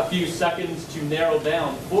take a few seconds to narrow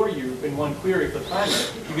down for you in one query for the timer.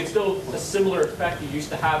 You could still a similar effect you used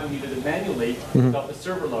to have when you did it manually without the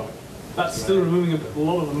server load. That's still removing a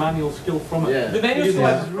lot of the manual skill from it. Yeah. The manual skill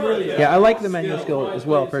is really Yeah, I like the manual skill as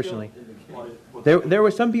well, personally. There were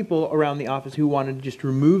some people around the office who wanted to just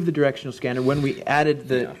remove the directional scanner when we added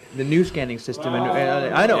the new scanning system. And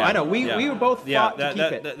I know. We were both fought to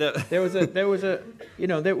keep it. There was a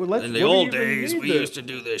let's. In the old days, we used to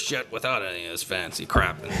do this shit without any of this fancy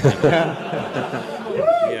crap.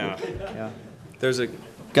 Yeah. There's a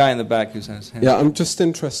guy in the back who says, Yeah, I'm just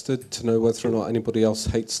interested to know whether or not anybody else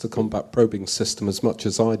hates the combat probing system as much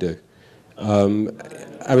as I do. I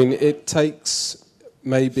mean, it takes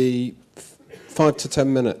maybe 5 to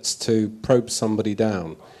 10 minutes to probe somebody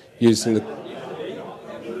down using the... 5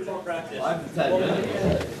 to 10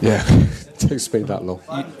 minutes. Yeah, it takes me that long.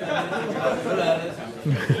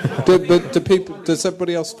 Does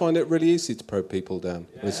everybody else find it really easy to probe people down?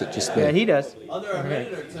 Or is it just me? Yeah, he does. Under a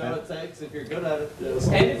minute or two it takes if you're good at it.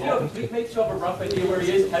 And if you make yourself a rough idea where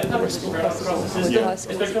he is, head number spread out across the system,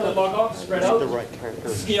 especially on the log off, spread out.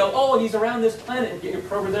 Oh, he's around this planet, and get your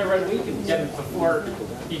prober there right away. You can get him before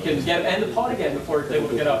he can get and the pod again before they will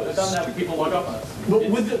get up. I've done that with people log up on us. But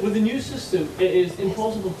with the new system, it is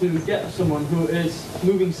impossible to get someone who is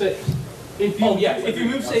moving safe. If you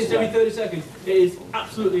move saves every 30 seconds, it is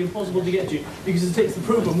absolutely impossible to get you because it takes the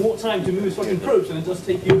prober more time to move his fucking probes than it does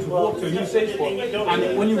take you to walk to a new save spot.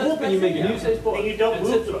 And when you walk and you make a new save spot, and you don't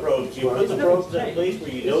move the probes. You put the probes in a place where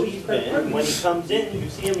you know he's been. When he comes in, you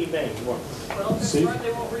see him, he bangs once. Well, that's why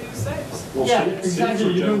they won't reuse saves. Yeah,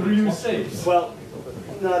 exactly. You don't reuse saves. Well,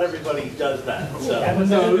 not everybody does that. So.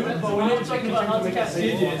 No, but we're not talking about how to catch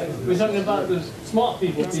idiots. We're talking about the smart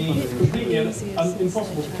people being completely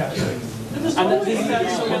impossible to catch. And that this is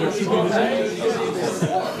someone who should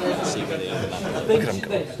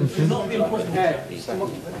not be impossible.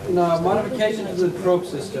 No, modification to the probe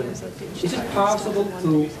system. Is it possible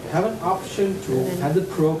to have an option to have the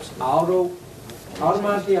probes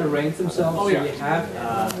automatically arrange themselves so you have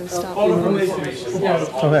all information?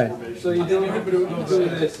 Okay. So you don't have to do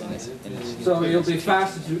this. So it'll be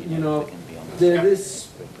faster to, there's this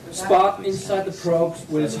spot inside the probes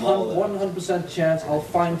where it's 100% chance I'll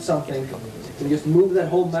find something. And just move that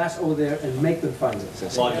whole mass over there and make them find it.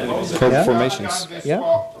 Probe formations. Yeah.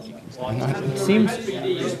 Seems.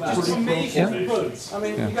 I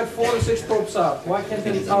mean, you got 4 to 6 probes out. Why can't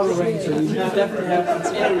they be out of range? So you definitely have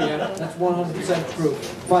an area that's 100% proof.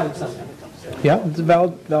 Find something. Yeah, it's a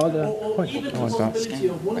valid Or point. even the possibility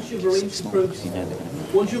of once you've arranged the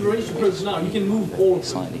probes now, you can move all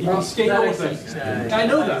of them. You can scale all of them. I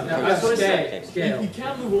know that. That's what I said. You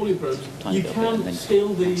can move all your probes. You can scale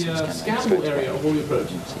the scannable area of all your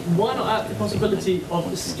probes. Why not add the possibility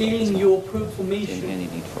of scaling your probe formation,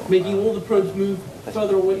 making all the probes move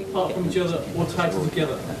further away apart from each other or tighter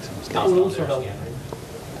together? That will also help.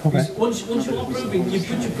 Okay. Once you are probing, you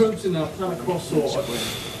put your probes in a plan across or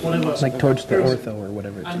whatever. Like towards the ortho or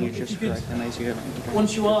whatever. And if you could,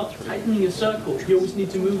 once you are tightening a circle, you always need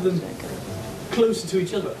to move them closer to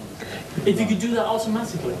each other. If you could do that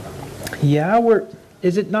automatically. Yeah,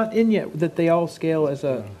 Is it not in yet that they all scale as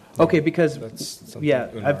a? Okay, because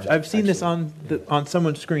I've seen this on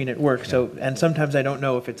someone's screen at work. So and sometimes I don't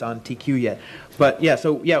know if it's on TQ yet. But yeah,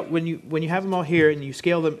 so yeah, when you have them all here and you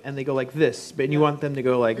scale them and they go like this, but you want them to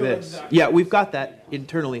go like this. Yeah, we've got that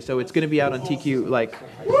internally, so it's going to be out on TQ like.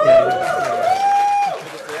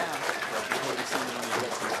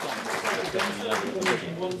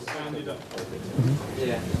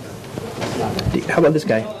 How about this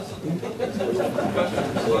guy? I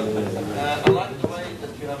like the way that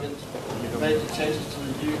you haven't made the changes to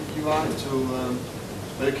the UI to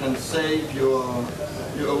where you can save your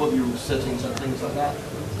overview settings and things like that,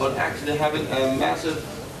 but actually having a massive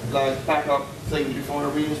like backup thing before you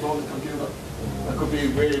reinstall the computer. That could be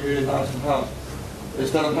really, really nice to have.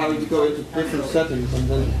 Instead of having to go into different settings and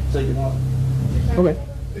then take it out. Okay.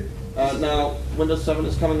 Now, Windows 7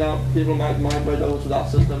 is coming out. People might migrate over to that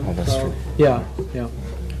system. Oh, that's true. Yeah.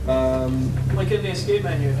 Like in the escape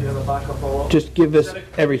menu, if you have a backup or just give us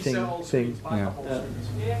everything thing. On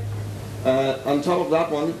top of that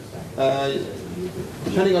one,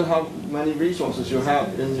 depending on how many resources you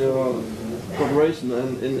have in your corporation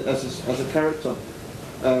and as a character,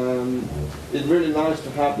 it's really nice to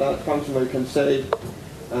have that function where you can save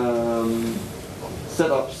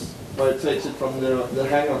setups where it takes it from the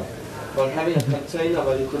hangar. But having a container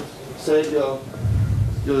where you could save your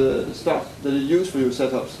stuff that you use for your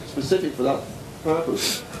setups specific for that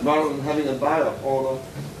purpose, rather than having a buy-up order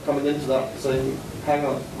coming into that same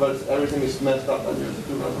hangar where everything is messed up and you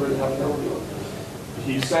do not really have an overview.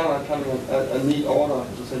 It's kind of like having a neat order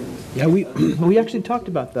to say. Yeah, we actually talked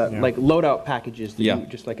about that, like loadout packages. That you,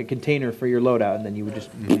 just like a container for your loadout, and then you would just.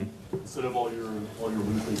 Instead of all your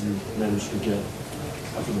loot that you managed to get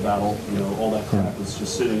after the battle, all that crap is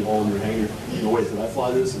just sitting all in your hangar. Wait, did I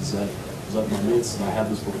fly this? Is that my mates? And I had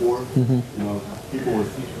this before. People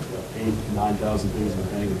with 8,000, 9,000 things in their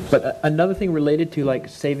hangars. But another thing related to like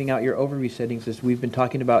saving out your overview settings is we've been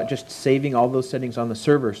talking about just saving all those settings on the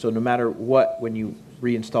server. So no matter what, when you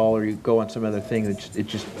reinstall or you go on some other thing, it's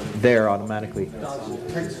just there automatically.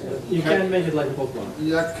 You can make it like a Pokemon.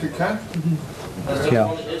 Yeah, you can. There's just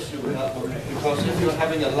one issue with that one, because if you're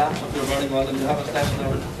having a laptop you're running on and you have a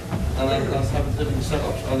stationary and then that's having different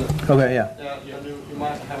setups on it. Okay, yeah. You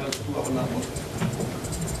might have a screw up on that one.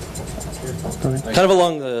 Kind of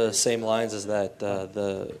along the same lines as that,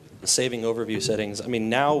 the saving overview settings. I mean,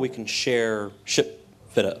 now we can share ship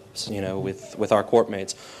fit-ups, with our corp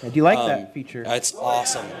mates. Yeah, do you like that feature? It's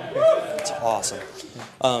awesome. It's awesome.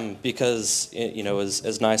 Because,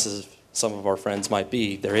 as nice as some of our friends might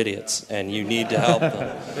be, they're idiots, and you need to help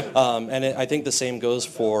them. I think the same goes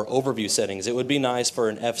for overview settings. It would be nice for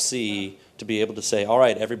an FC to be able to say, all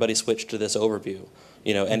right, everybody switch to this overview.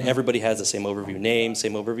 And everybody has the same overview name,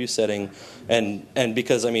 same overview setting, and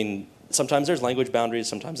because, sometimes there's language boundaries,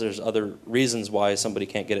 sometimes there's other reasons why somebody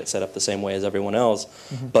can't get it set up the same way as everyone else,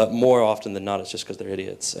 but more often than not, it's just because they're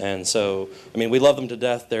idiots. And so, we love them to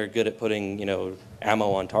death. They're good at putting,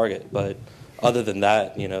 ammo on target, but other than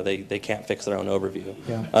that, they can't fix their own overview.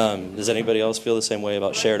 Yeah. Does anybody else feel the same way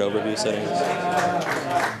about shared overview settings?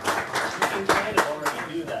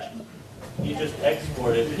 You just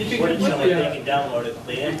export it, put it somewhere, they can download it.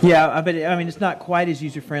 Yeah, but it's not quite as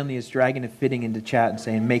user-friendly as dragging and fitting into chat and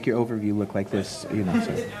saying, make your overview look like this, so.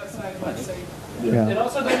 It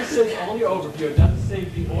also doesn't save all your overview, it doesn't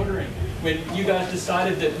save the ordering. When you guys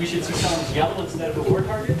decided that we should see someone's yellow instead of a war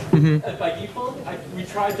target, by default, we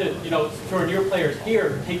tried to, for your players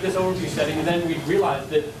here, take this overview setting, and then we realized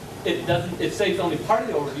that it saves only part of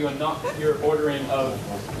the overview and not your ordering of,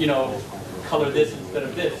 color this instead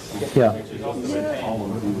of this. Yeah. Which is also a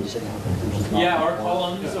pain. Yeah, or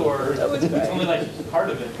columns, or it's only like part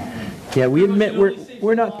of it. Yeah, we admit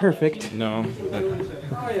we're not perfect. No.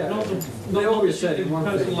 They always said in one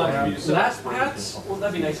thing, last patch,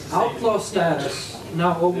 that'd be nice to outlaw status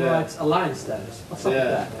now overrides alliance status. What's up with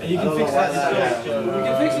that? You can fix that yourself. You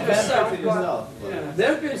can fix it yourself.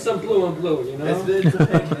 There's been some blue on blue, It's a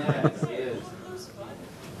pain.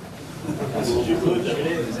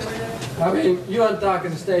 You undock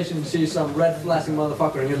in the station and see some red flashing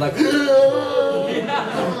motherfucker and you're like,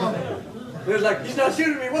 There's like, he's not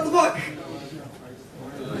shooting me, what the fuck?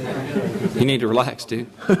 You need to relax, dude.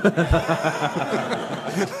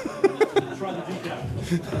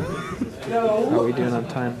 How are we doing on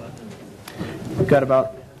time? We've got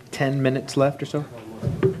about 10 minutes left or so.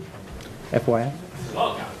 FYI.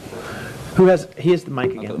 He has the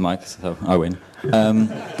mic again. I've got the mic, so I win.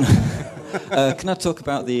 Can I talk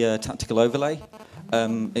about the tactical overlay?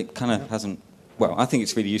 It kind of hasn't... Well, I think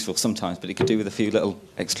it's really useful sometimes, but it could do with a few little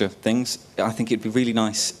extra things. I think it'd be really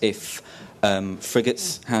nice if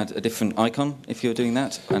frigates had a different icon if you were doing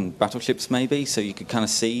that, and battleships maybe, so you could kind of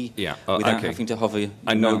see without having to hover.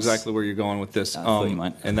 I know exactly where you're going with this,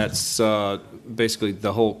 and that's basically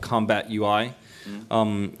the whole combat UI.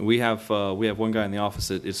 We have one guy in the office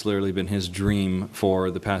that it's literally been his dream for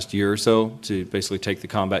the past year or so to basically take the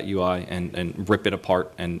combat UI and rip it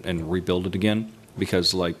apart and rebuild it again.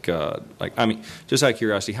 Because I mean, just out of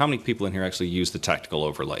curiosity, how many people in here actually use the tactical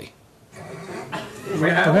overlay?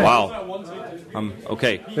 Wow.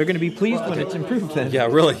 Okay. They're going to be pleased when it's improved then. Yeah,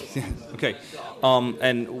 really. Okay.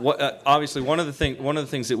 And obviously one of the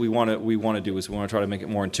things that we want to do is we want to try to make it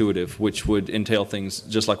more intuitive, which would entail things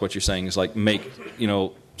just like what you're saying is like make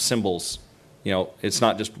symbols. It's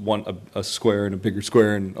not just a square and a bigger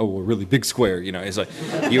square and a really big square. It's like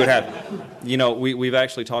you would have. We've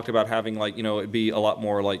actually talked about having it'd be a lot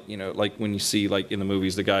more like like when you see like in the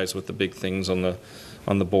movies the guys with the big things on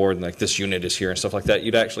the board and like this unit is here and stuff like that.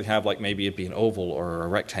 You'd actually have like maybe it'd be an oval or a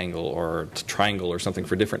rectangle or a triangle or something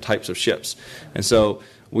for different types of ships. And so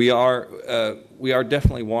we are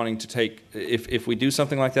definitely wanting to take if we do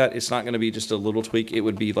something like that, it's not going to be just a little tweak. It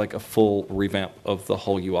would be like a full revamp of the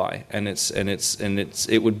whole UI, and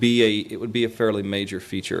it would be a fairly major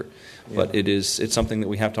feature, but it's something that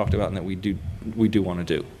we have talked about and that we do want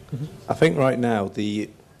to do. I think right now the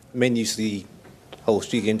main use of the whole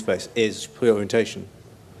streak interface is pre-orientation.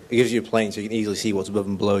 It gives you a plane so you can easily see what's above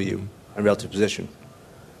and below you and relative position.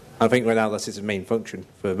 I think right now that's its main function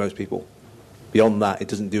for most people. Beyond that, it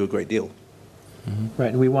doesn't do a great deal.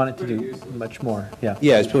 Right, and we want it to do much more. Yeah.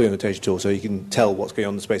 Yeah, it's purely an orientation tool, so you can tell what's going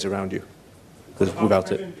on in the space around you. Because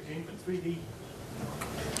without it.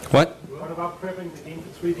 What? What about prepping the game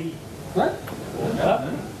for 3D? What?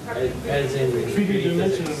 As in 3D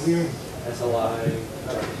dimension and weird. SLI.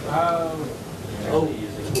 Oh,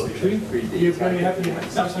 3D. You're going to have to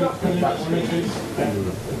get something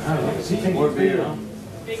more beer.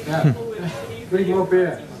 Drink more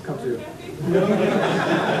beer. Come to you.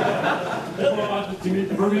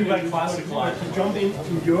 Moving like classic life. You jump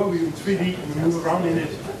into your view in 3D and move around in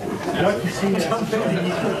it. Not you see it as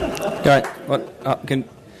 3D. All right.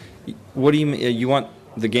 What do you mean? You want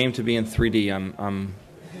the game to be in 3D?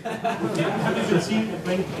 Have you seen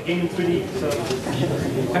playing a game in 3D? So,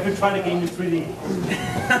 have you tried a game in 3D?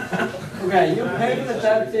 Okay, you painted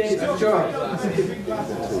that thing. Sure.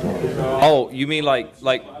 Oh, you mean like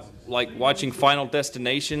watching Final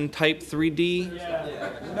Destination type 3D?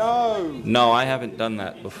 No. No, I haven't done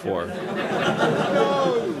that before.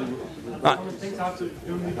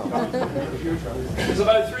 There's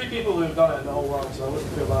about 3 people who have done it in the whole world, so I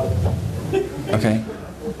wouldn't feel bad. Okay.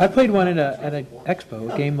 I played one at an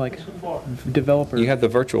expo, a game like developer. You had the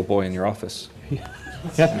Virtual Boy in your office.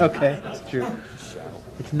 Yeah, okay, that's true.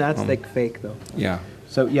 It's not like fake though. Yeah.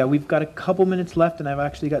 So yeah, we've got a couple minutes left, and I've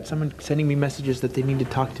actually got someone sending me messages that they need to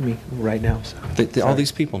talk to me right now. So all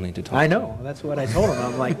these people need to talk. I know. That's what I told them.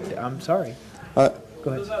 I'm like, I'm sorry. Go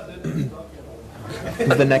ahead.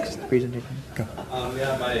 The next presentation. Go.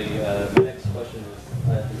 Yeah, my next question is,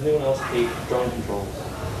 does anyone else hate drone controls?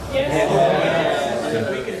 Yes. If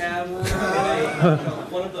we could have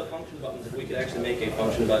one of the function buttons, if we could actually make a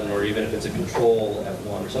function button, or even if it's a control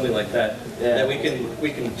F1 or something like that, that we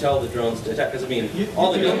can tell the drones to attack. Because I mean,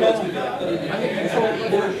 all the gun modes could be like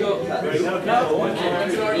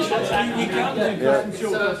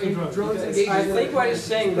I think what he's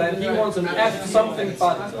saying that he wants an F something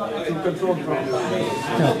button to control drones.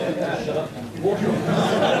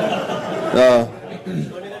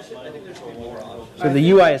 So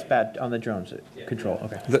the UI is bad on the drones control.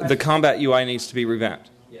 Okay. The combat UI needs to be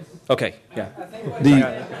revamped. Okay. Yeah.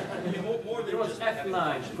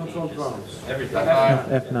 F9 control drones. Everything.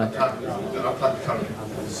 F9.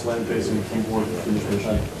 Slam facing keyboard finish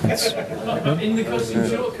mission. In the custom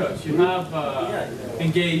shortcuts, you have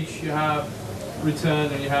engage, you have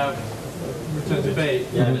return, and you have return to bait.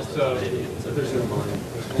 Yeah, so there's no line.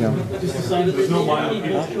 There's no line.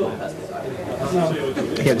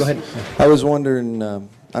 Yeah, go ahead. I was wondering,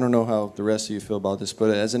 I don't know how the rest of you feel about this,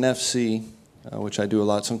 but as an FC, which I do a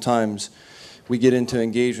lot, sometimes we get into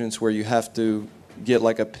engagements where you have to get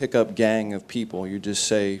like a pickup gang of people. You just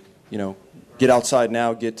say, get outside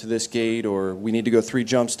now, get to this gate, or we need to go 3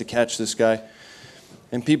 jumps to catch this guy.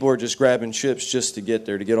 And people are just grabbing ships just to get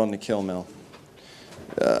there, to get on the kill mill.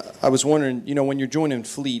 I was wondering, when you're joining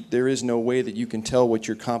fleet, there is no way that you can tell what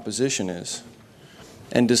your composition is.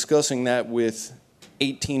 And discussing that with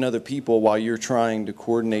 18 other people while you're trying to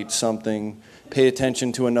coordinate something, pay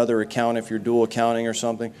attention to another account if you're dual accounting or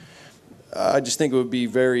something, I just think it would be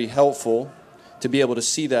very helpful to be able to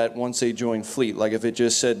see that once they join fleet. Like if it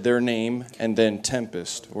just said their name and then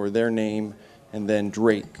Tempest, or their name and then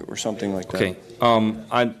Drake or something like that. Okay.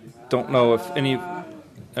 I don't know if any.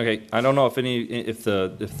 Okay, I don't know if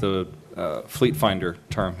the Fleet Finder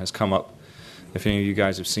term has come up. If any of you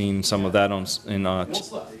guys have seen some of that on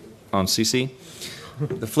CC.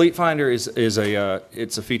 The Fleet Finder is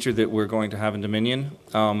it's a feature that we're going to have in Dominion,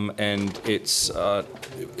 and it's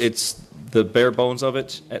the bare bones of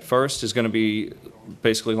it at first is going to be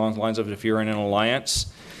basically along the lines of if you're in an alliance,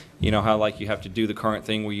 you know how like you have to do the current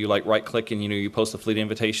thing where you like right click and you post a fleet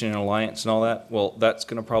invitation in an alliance and all that. Well, that's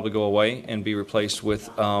going to probably go away and be replaced with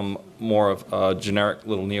more of a generic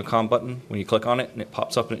little neocom button when you click on it, and it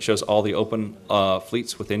pops up and it shows all the open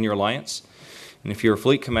fleets within your alliance. And if you're a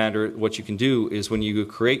fleet commander, what you can do is when you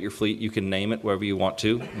create your fleet, you can name it wherever you want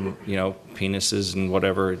to, and, penises and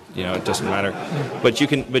whatever, it doesn't matter. But you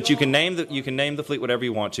can name the fleet whatever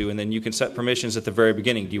you want to, and then you can set permissions at the very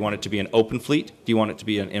beginning. Do you want it to be an open fleet? Do you want it to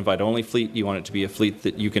be an invite-only fleet? Do you want it to be a fleet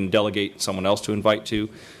that you can delegate someone else to invite to?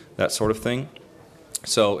 That sort of thing.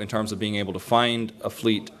 So in terms of being able to find a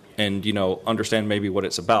fleet and understand maybe what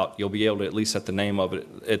it's about, you'll be able to at least set the name of it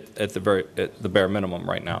at the bare minimum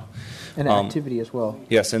right now. And activity as well.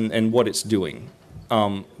 Yes, and what it's doing.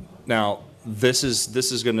 Now this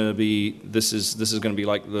is going to be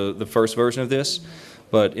like the first version of this,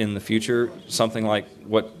 but in the future something like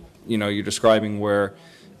what you're describing, where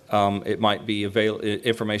it might be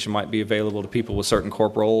information might be available to people with certain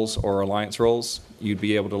corp roles or alliance roles. You'd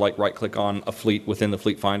be able to like right click on a fleet within the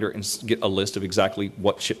Fleet Finder and get a list of exactly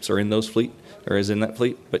what ships are in those fleet or is in that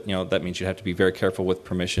fleet. But that means you have to be very careful with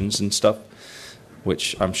permissions and stuff,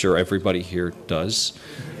 which I'm sure everybody here does.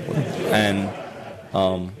 And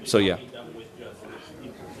so yeah.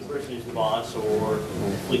 The person who's the boss or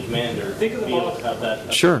fleet commander be able to have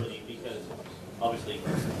that. Sure. Because obviously,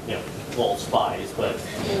 we're all spies, but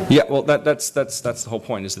yeah, well, that's the whole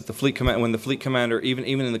point, is that the fleet when the fleet commander, even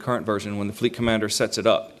in the current version, when the fleet commander sets it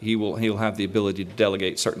up, he'll have the ability to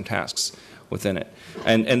delegate certain tasks within it,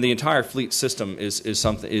 and the entire fleet system is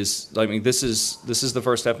this is the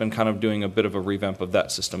first step in kind of doing a bit of a revamp of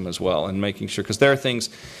that system as well, and making sure, because there are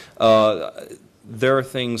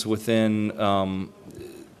things within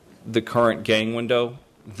the current gang window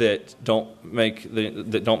that don't make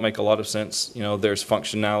a lot of sense. There's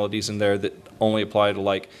functionalities in there that only apply to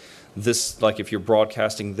like this, like if you're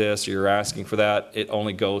broadcasting this or you're asking for that, it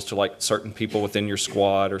only goes to like certain people within your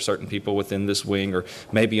squad or certain people within this wing, or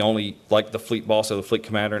maybe only like the fleet boss or the fleet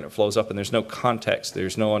commander, and it flows up and there's no context,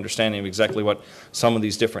 there's no understanding of exactly what some of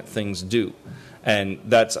these different things do. And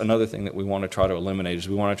that's another thing that we want to try to eliminate, is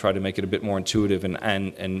we want to try to make it a bit more intuitive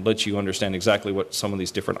and let you understand exactly what some of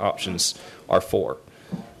these different options are for.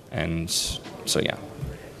 And so yeah.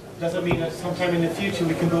 Does that mean that sometime in the future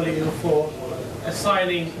we can build it for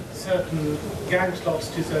assigning certain gang slots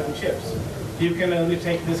to certain ships? You can only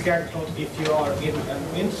take this gang slot if you are in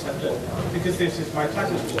an interceptor, because this is my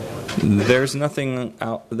title. There's nothing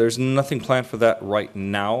planned for that right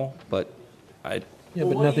now, but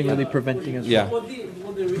nothing really preventing us. Yeah. What the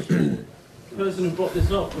original person who brought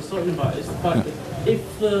this up was talking about is the fact that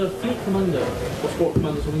if the fleet commander, or squad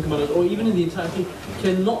commanders, or wing commanders, or even in the entire fleet,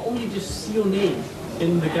 can not only just see your name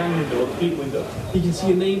in the gang window or the fleet window, he can see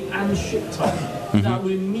your name and ship type. That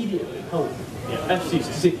would immediately help FCs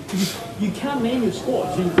to see. Because you can name your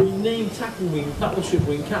squads. You name tackle wing, battleship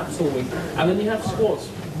wing, capsule wing, and then you have squads,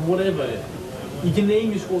 whatever. You can name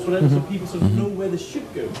your squads whatever, so people sort of know where the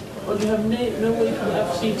ship goes. But you have no way for the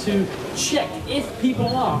FC to check if people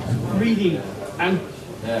are reading and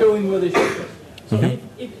going where they should go. So if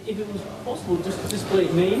it was possible just to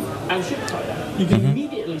display name and ship type, you can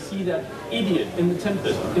immediately see that idiot in the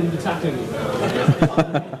Tempest in the tackling wing.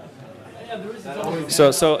 So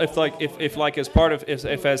if as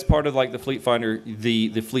part of like the Fleet Finder,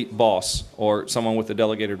 the fleet boss or someone with a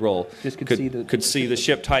delegated role could see the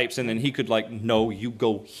ship types, and then he could like, no, you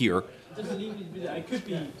go here. It doesn't even be that. It could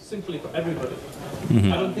be simply for everybody.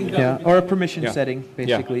 Mm-hmm. I don't think that or a permission setting,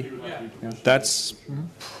 basically. Yeah. That's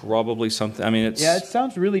probably something. I mean, it's it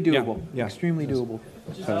sounds really doable. Yeah. Extremely doable.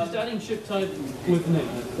 Just adding ship type with name.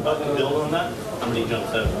 To build on that, how many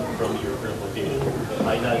jumps from your current location?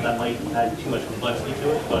 That might add too much complexity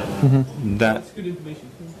to it, but that's good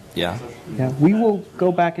information. Yeah. Yeah, we will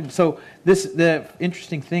go back and the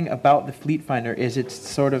interesting thing about the Fleet Finder is it's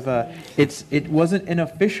sort of it wasn't an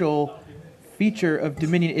official feature of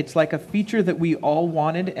Dominion. It's like a feature that we all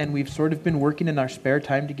wanted, and we've sort of been working in our spare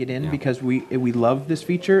time to get in because we love this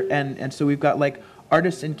feature, and so we've got like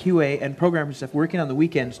artists and QA and programmers and stuff working on the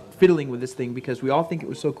weekends fiddling with this thing because we all think it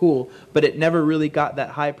was so cool, but it never really got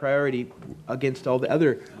that high priority against all the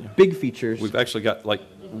other big features. We've actually got like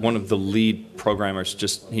one of the lead programmers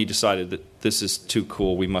he decided that this is too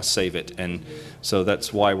cool, we must save it, and so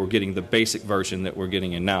that's why we're getting the basic version that we're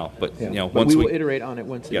getting in now. But Yeah. you know, But once we will iterate on it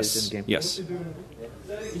once it is in game. Yes.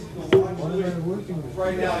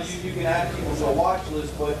 Right now, you can add people to a watch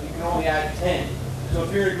list, but you can only add 10. So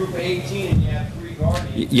if you're in a group of 18 and you have 3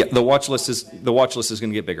 guardians. Yeah, the watch list is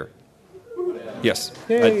going to get bigger. Yes,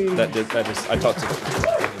 that is. I talked to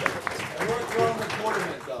them.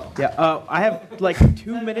 Yeah, I have like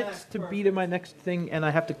 2 minutes to be to my next thing, and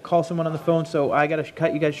I have to call someone on the phone, so I gotta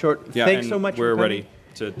cut you guys short. Yeah, Thanks and so much. we're for coming. ready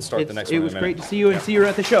to start the next one. It was great to see you, and see you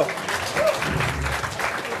at the show.